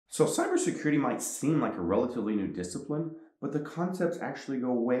So cybersecurity might seem like a relatively new discipline, but the concepts actually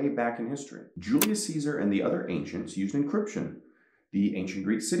go way back in history. Julius Caesar and the other ancients used encryption. The ancient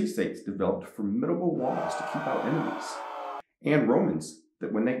Greek city-states developed formidable walls to keep out enemies. And Romans,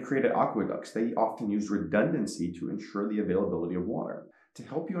 that when they created aqueducts, they often used redundancy to ensure the availability of water. To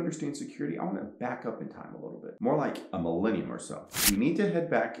help you understand security, I want to back up in time a little bit, more like a millennium or so. We need to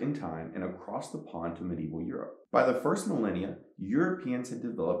head back in time and across the pond to medieval Europe. By the first millennia, Europeans had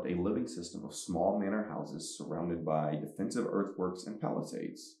developed a living system of small manor houses surrounded by defensive earthworks and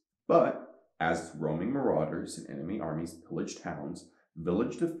palisades. But as roaming marauders and enemy armies pillaged towns,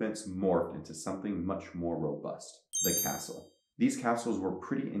 village defense morphed into something much more robust: the castle. These castles were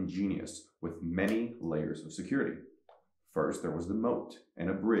pretty ingenious, with many layers of security. First, there was the moat and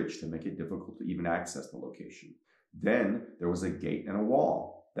a bridge to make it difficult to even access the location. Then, there was a gate and a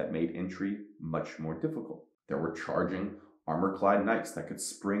wall that made entry much more difficult. There were charging, armor-clad knights that could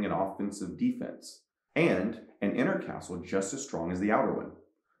spring an offensive defense, and an inner castle just as strong as the outer one.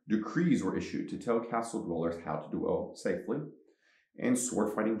 Decrees were issued to tell castle dwellers how to dwell safely, and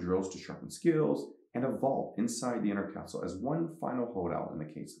sword-fighting drills to sharpen skills, and a vault inside the inner castle as one final holdout in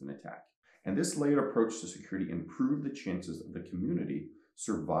the case of an attack. And this layered approach to security improved the chances of the community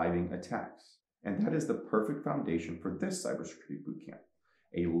surviving attacks. And that is the perfect foundation for this cybersecurity bootcamp: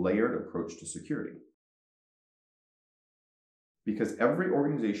 a layered approach to security. Because every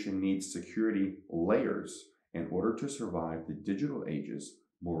organization needs security layers in order to survive the digital age's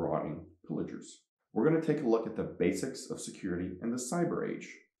marauding pillagers. We're going to take a look at the basics of security in the cyber age.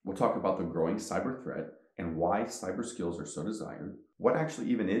 We'll talk about the growing cyber threat and why cyber skills are so desired. What actually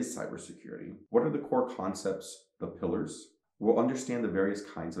even is cybersecurity? What are the core concepts, the pillars? We'll understand the various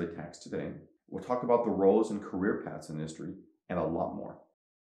kinds of attacks today. We'll talk about the roles and career paths in industry, and a lot more.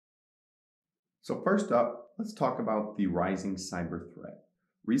 So first up, let's talk about the rising cyber threat.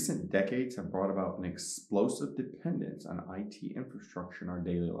 Recent decades have brought about an explosive dependence on IT infrastructure in our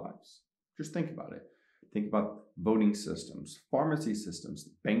daily lives. Just think about it. Think about voting systems, pharmacy systems,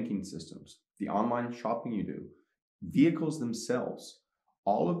 banking systems, the online shopping you do, vehicles themselves.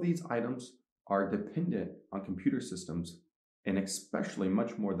 All of these items are dependent on computer systems, and especially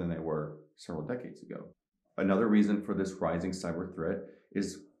much more than they were several decades ago. Another reason for this rising cyber threat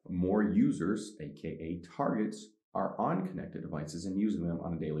is more users, aka targets, are on connected devices and using them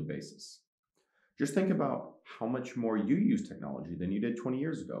on a daily basis. Just think about how much more you use technology than you did 20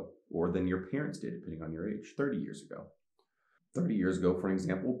 years ago, or than your parents did, depending on your age, 30 years ago. 30 years ago, for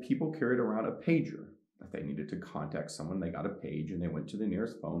example, people carried around a pager. If they needed to contact someone, they got a page and they went to the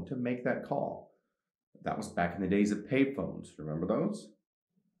nearest phone to make that call. That was back in the days of payphones. Remember those?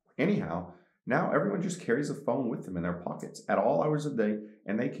 Anyhow, now everyone just carries a phone with them in their pockets at all hours of the day,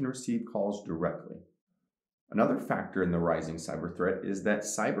 and they can receive calls directly. Another factor in the rising cyber threat is that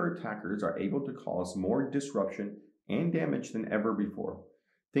cyber attackers are able to cause more disruption and damage than ever before.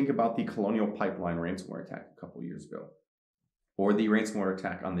 Think about the Colonial Pipeline ransomware attack a couple years ago, or the ransomware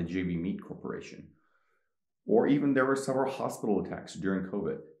attack on the JB Meat Corporation, or even there were several hospital attacks during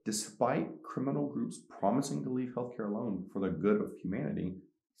COVID. Despite criminal groups promising to leave healthcare alone for the good of humanity,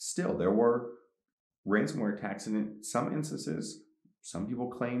 still there were ransomware attacks, and in some instances, some people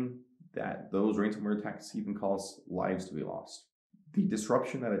claim that those ransomware attacks even cause lives to be lost. The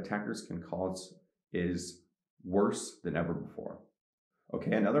disruption that attackers can cause is worse than ever before.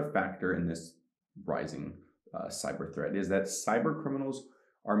 Okay, another factor in this rising cyber threat is that cyber criminals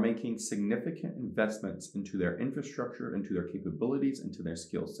are making significant investments into their infrastructure, into their capabilities, into their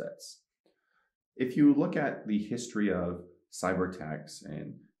skill sets. If you look at the history of cyber attacks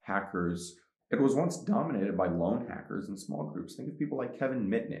and hackers, it was once dominated by lone hackers and small groups. Think of people like Kevin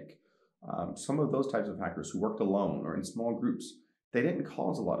Mitnick. Some of those types of hackers who worked alone or in small groups, they didn't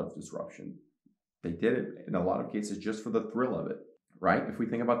cause a lot of disruption. They did it in a lot of cases just for the thrill of it, right? If we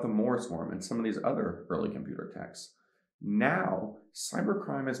think about the Morris worm and some of these other early computer attacks, now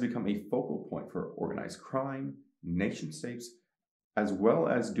cybercrime has become a focal point for organized crime, nation states, as well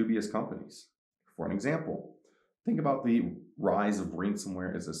as dubious companies. For an example, think about the rise of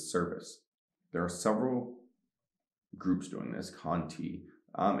ransomware as a service. There are several groups doing this, Conti,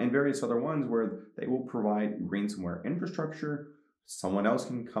 and various other ones where they will provide ransomware infrastructure. Someone else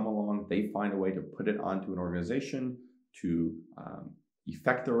can come along, they find a way to put it onto an organization to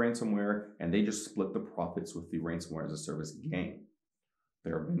effect the ransomware, and they just split the profits with the ransomware as a service gain.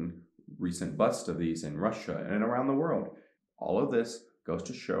 There have been recent busts of these in Russia and around the world. All of this goes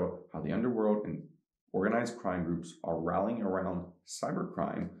to show how the underworld and organized crime groups are rallying around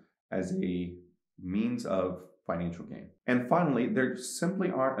cybercrime as a means of financial gain. And finally, there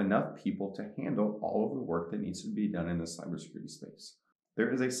simply aren't enough people to handle all of the work that needs to be done in the cybersecurity space.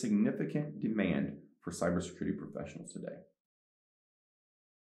 there is a significant demand for cybersecurity professionals today.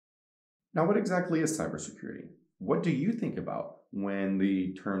 Now, what exactly is cybersecurity? What do you think about when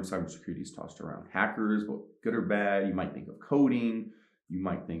the term cybersecurity is tossed around? Hackers, both good or bad. You might think of coding. You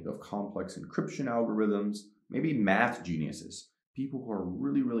might think of complex encryption algorithms, maybe math geniuses, people who are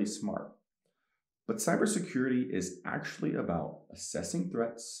really, really smart. But cybersecurity is actually about assessing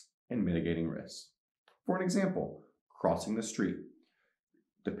threats and mitigating risks. For an example, crossing the street.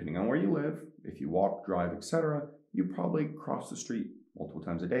 Depending on where you live, if you walk, drive, etc., you probably cross the street multiple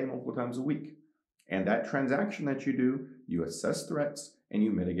times a day, multiple times a week. And that transaction that you do, you assess threats and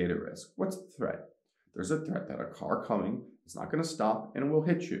you mitigate a risk. What's the threat? There's a threat that a car coming is not going to stop and will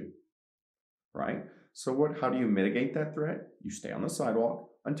hit you, right? So how do you mitigate that threat? You stay on the sidewalk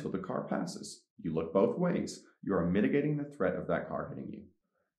until the car passes. You look both ways. You are mitigating the threat of that car hitting you.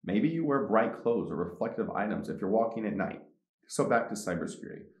 Maybe you wear bright clothes or reflective items if you're walking at night. So back to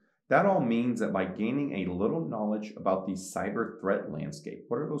cybersecurity. That all means that by gaining a little knowledge about the cyber threat landscape,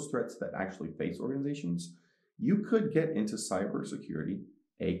 what are those threats that actually face organizations? You could get into cybersecurity,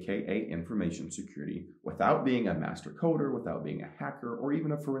 aka information security, without being a master coder, without being a hacker, or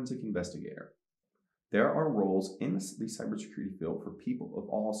even a forensic investigator. There are roles in the cybersecurity field for people of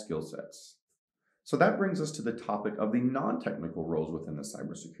all skill sets. So that brings us to the topic of the non-technical roles within the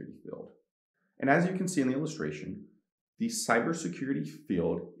cybersecurity field. And as you can see in the illustration, the cybersecurity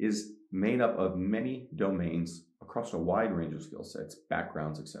field is made up of many domains across a wide range of skill sets,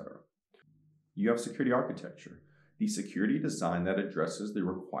 backgrounds, etc. You have security architecture, the security design that addresses the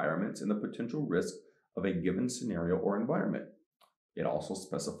requirements and the potential risk of a given scenario or environment. It also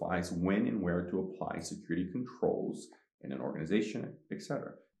specifies when and where to apply security controls in an organization,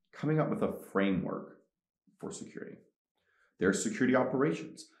 etc., coming up with a framework for security. There's security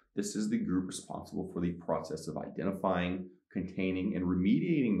operations. This is the group responsible for the process of identifying, containing, and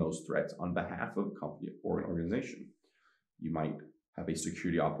remediating those threats on behalf of a company or an organization. You might have a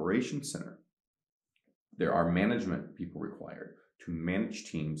security operations center. There are management people required to manage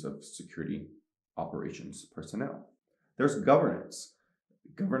teams of security operations personnel. There's governance.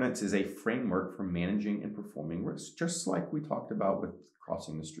 Governance is a framework for managing and performing risks, just like we talked about with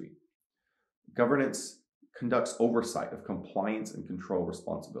crossing the street. Governance conducts oversight of compliance and control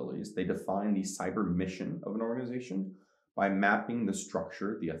responsibilities. They define the cyber mission of an organization by mapping the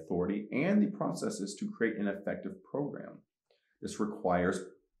structure, the authority, and the processes to create an effective program. This requires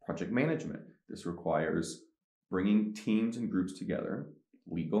project management. This requires bringing teams and groups together,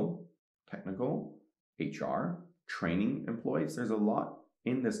 legal, technical, HR, training employees. There's a lot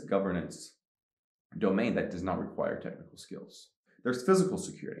in this governance domain that does not require technical skills. There's physical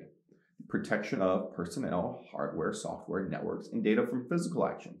security. Protection of personnel, hardware, software, networks, and data from physical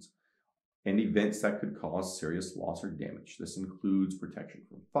actions and events that could cause serious loss or damage. This includes protection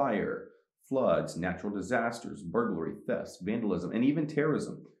from fire, floods, natural disasters, burglary, thefts, vandalism, and even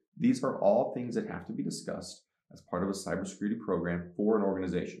terrorism. These are all things that have to be discussed as part of a cybersecurity program for an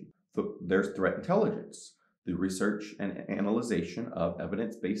organization. There's threat intelligence, the research and analyzation of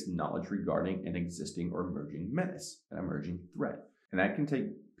evidence-based knowledge regarding an existing or emerging menace, an emerging threat. And that can take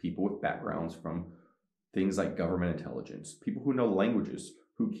people with backgrounds from things like government intelligence, people who know languages,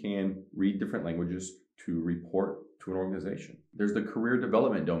 who can read different languages to report to an organization. There's the career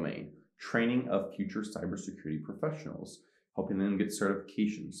development domain, training of future cybersecurity professionals, helping them get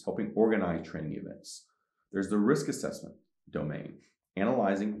certifications, helping organize training events. There's the risk assessment domain,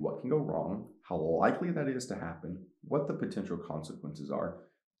 analyzing what can go wrong, how likely that is to happen, what the potential consequences are,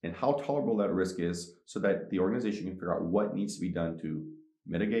 and how tolerable that risk is so that the organization can figure out what needs to be done to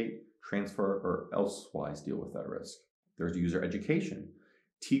mitigate, transfer, or elsewise deal with that risk. There's user education,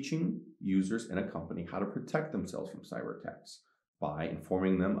 teaching users in a company how to protect themselves from cyber attacks by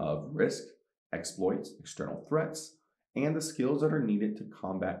informing them of risk, exploits, external threats, and the skills that are needed to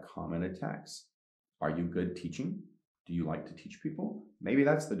combat common attacks. Are you good teaching? Do you like to teach people? Maybe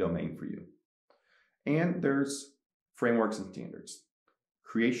that's the domain for you. And there's frameworks and standards.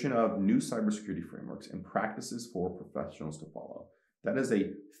 Creation of new cybersecurity frameworks and practices for professionals to follow. That is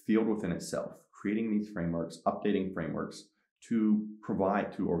a field within itself, creating these frameworks, updating frameworks to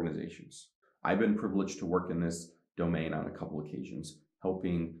provide to organizations. I've been privileged to work in this domain on a couple occasions,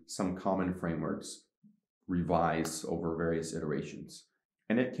 helping some common frameworks revise over various iterations.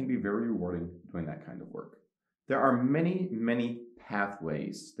 And it can be very rewarding doing that kind of work. There are many, many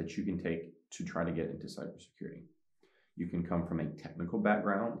pathways that you can take to try to get into cybersecurity. You can come from a technical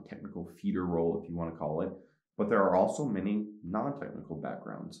background, technical feeder role, if you want to call it, but there are also many non-technical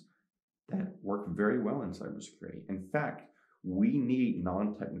backgrounds that work very well in cybersecurity. In fact, we need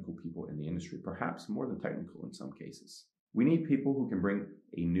non-technical people in the industry, perhaps more than technical in some cases. We need people who can bring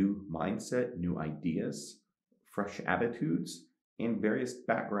a new mindset, new ideas, fresh attitudes, and various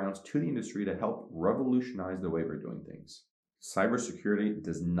backgrounds to the industry to help revolutionize the way we're doing things. Cybersecurity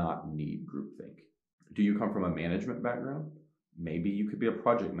does not need groupthink. Do you come from a management background? Maybe you could be a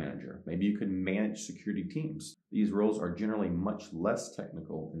project manager. Maybe you could manage security teams. These roles are generally much less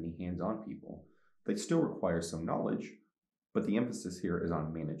technical than the hands-on people. They still require some knowledge, but the emphasis here is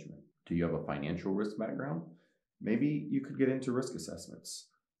on management. Do you have a financial risk background? Maybe you could get into risk assessments,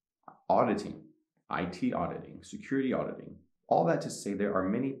 auditing, IT auditing, security auditing. All that to say there are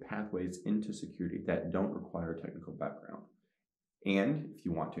many pathways into security that don't require a technical background. And if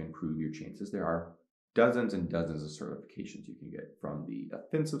you want to improve your chances, there are dozens and dozens of certifications you can get, from the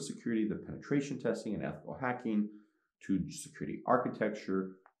offensive security, the penetration testing and ethical hacking, to security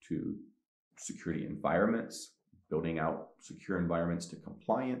architecture, to security environments, building out secure environments to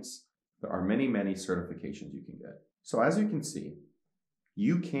compliance. There are many, many certifications you can get. So as you can see,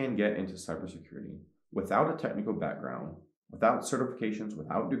 you can get into cybersecurity without a technical background, without certifications,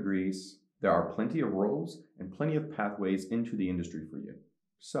 without degrees. There are plenty of roles and plenty of pathways into the industry for you.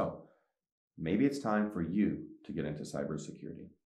 So maybe it's time for you to get into cybersecurity.